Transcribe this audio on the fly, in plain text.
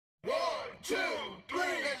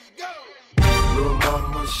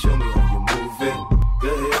mama, show me how you move it. Go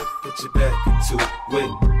ahead, put your back into it.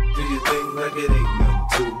 Do your thing like it ain't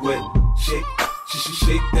nothing to it. Shake,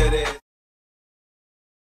 shake that ass.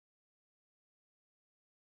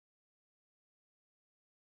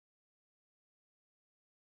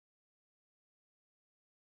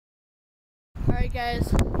 Alright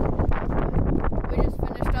guys, we just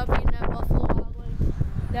finished up eating at Buffalo Wild Wings.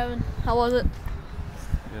 Devin, how was it?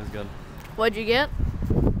 It was good. What'd you get?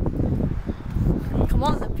 Come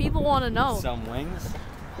on, the people want to know. Some wings.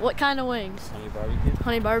 What kind of wings? Honey barbecue.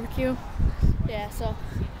 Honey barbecue? Yeah, so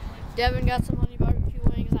Devin got some honey barbecue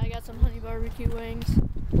wings, I got some honey barbecue wings.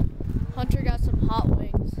 Hunter got some hot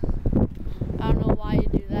wings. I don't know why you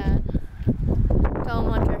do that. Tell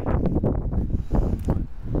him, Hunter.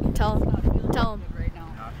 Tell him. Tell him.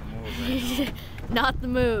 Not the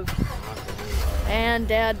move. And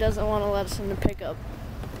Dad doesn't want to let us in the pickup.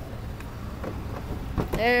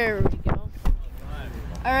 There we go.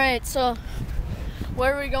 Alright, so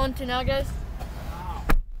where are we going to now, guys?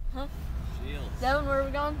 Huh? Shields. Devin, where are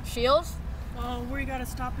we going? Shields? We gotta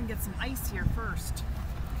stop and get some ice here first.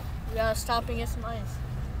 We gotta stop and get some ice.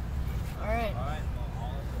 Alright.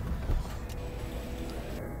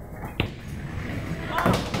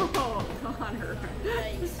 Oh, Connor.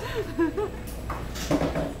 Nice. That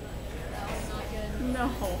was not good. No.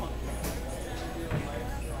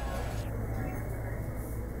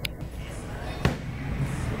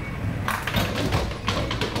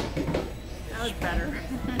 That was better.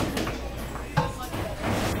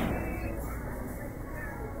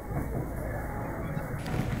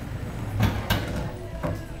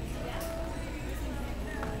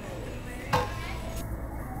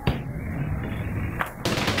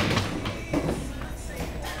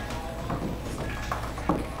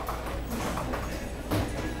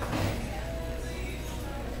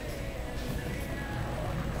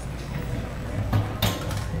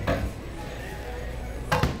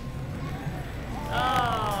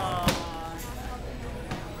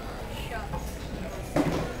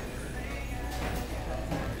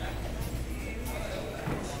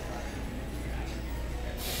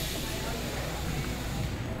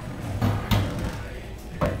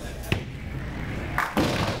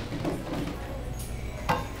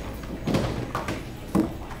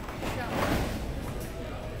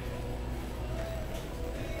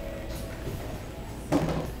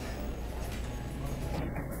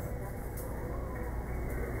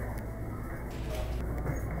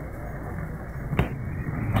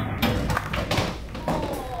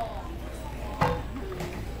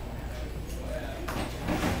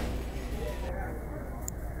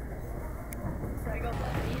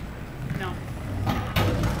 No.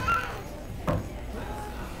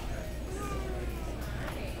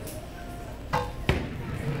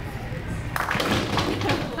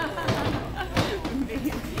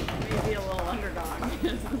 Maybe a little underdog. I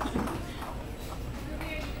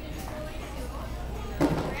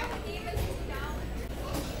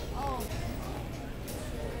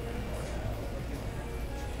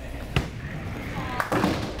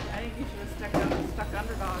think you should have stuck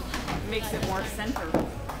underdog. Makes it more center.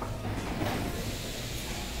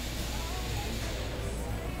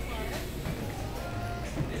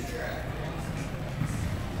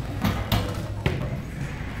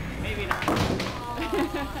 Maybe not.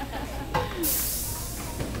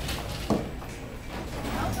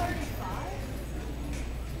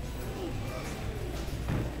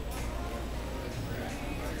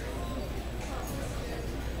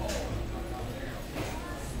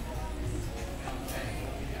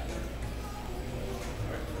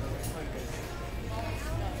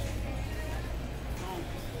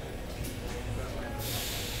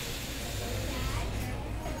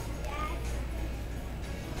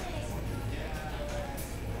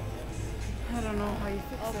 I don't know how you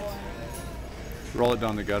fix it. Roll it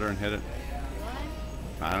down the gutter and hit it.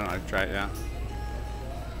 I don't know. I'd try it. Yeah.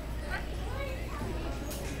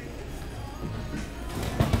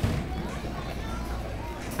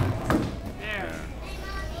 There.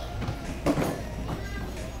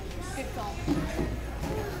 Good call.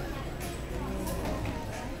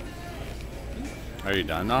 Are you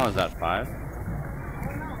done now? Is that 5?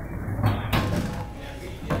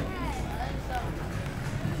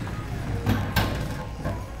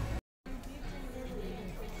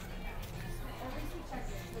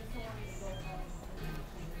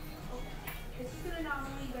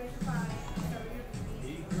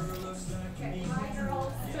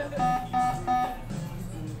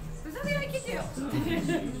 There's nothing I can do.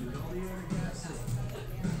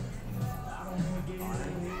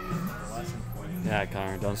 Yeah,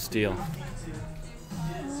 Connor, don't steal.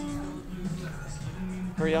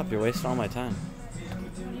 Hurry up, you're wasting all my time.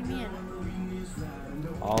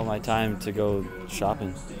 all my time to go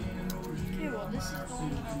shopping. Okay, well this is the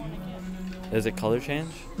one that I want to get. Is it color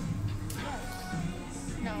change?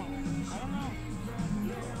 No, I don't know.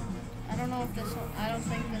 I don't know if this one, I don't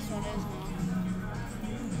think this one is now.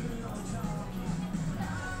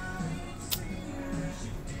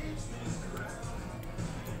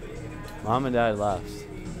 Mom and Dad left.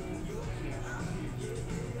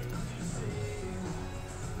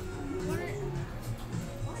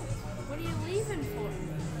 What are you leaving for?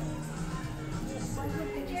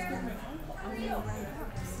 Yeah,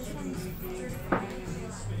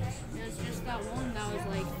 it's just that one that was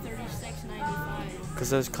like $36.95. Because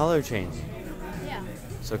there's color change, Yeah.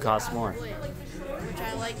 so it costs more. Which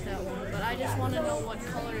I like that one, but I just want to know what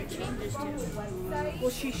color it changes to.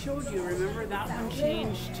 Well, she showed you. Remember that one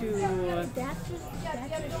changed to. That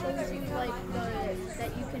just shows you like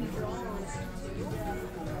that you can draw on it.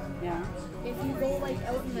 Yeah. If you go like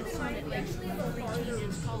out in the sun, it like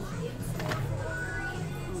changes color.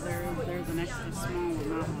 Oh, there's an extra small one.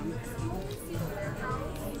 That one.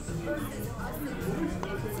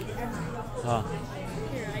 Huh.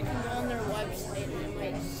 Here, I can go on their website and it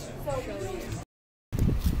might show you.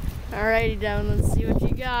 Alrighty, Devin, let's see what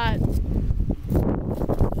you got.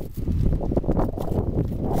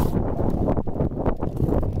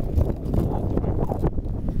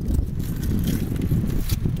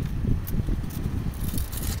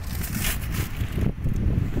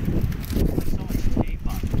 So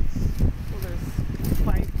there's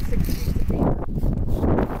 5, 6 sheets of paper.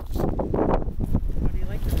 How do you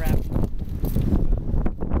like the wrap?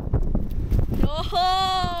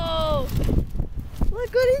 Oh!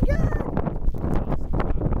 Look what he got!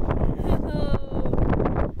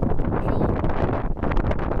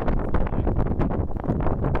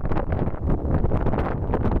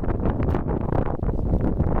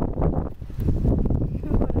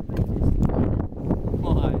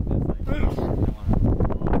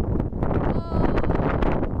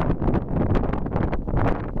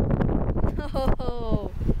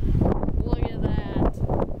 Oh, look at that.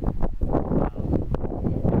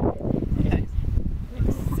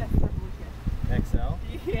 XL?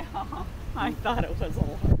 Yeah. I thought it was a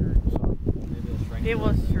little harder. Maybe it'll shrink. It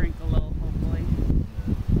will shrink a little, hopefully.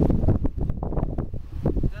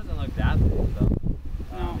 It doesn't look that big though.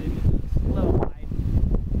 No. Maybe it does. A little wide.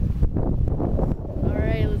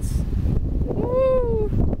 Alright, let's. Woo!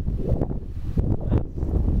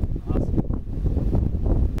 Awesome.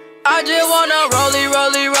 I just wanna rollie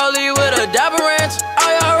with a dapper ranch.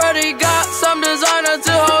 I already got some designer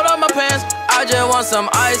to hold up my pants. I just want some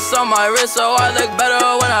ice on my wrist so I look better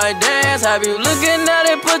when I dance. Have you looking at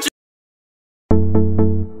it, put you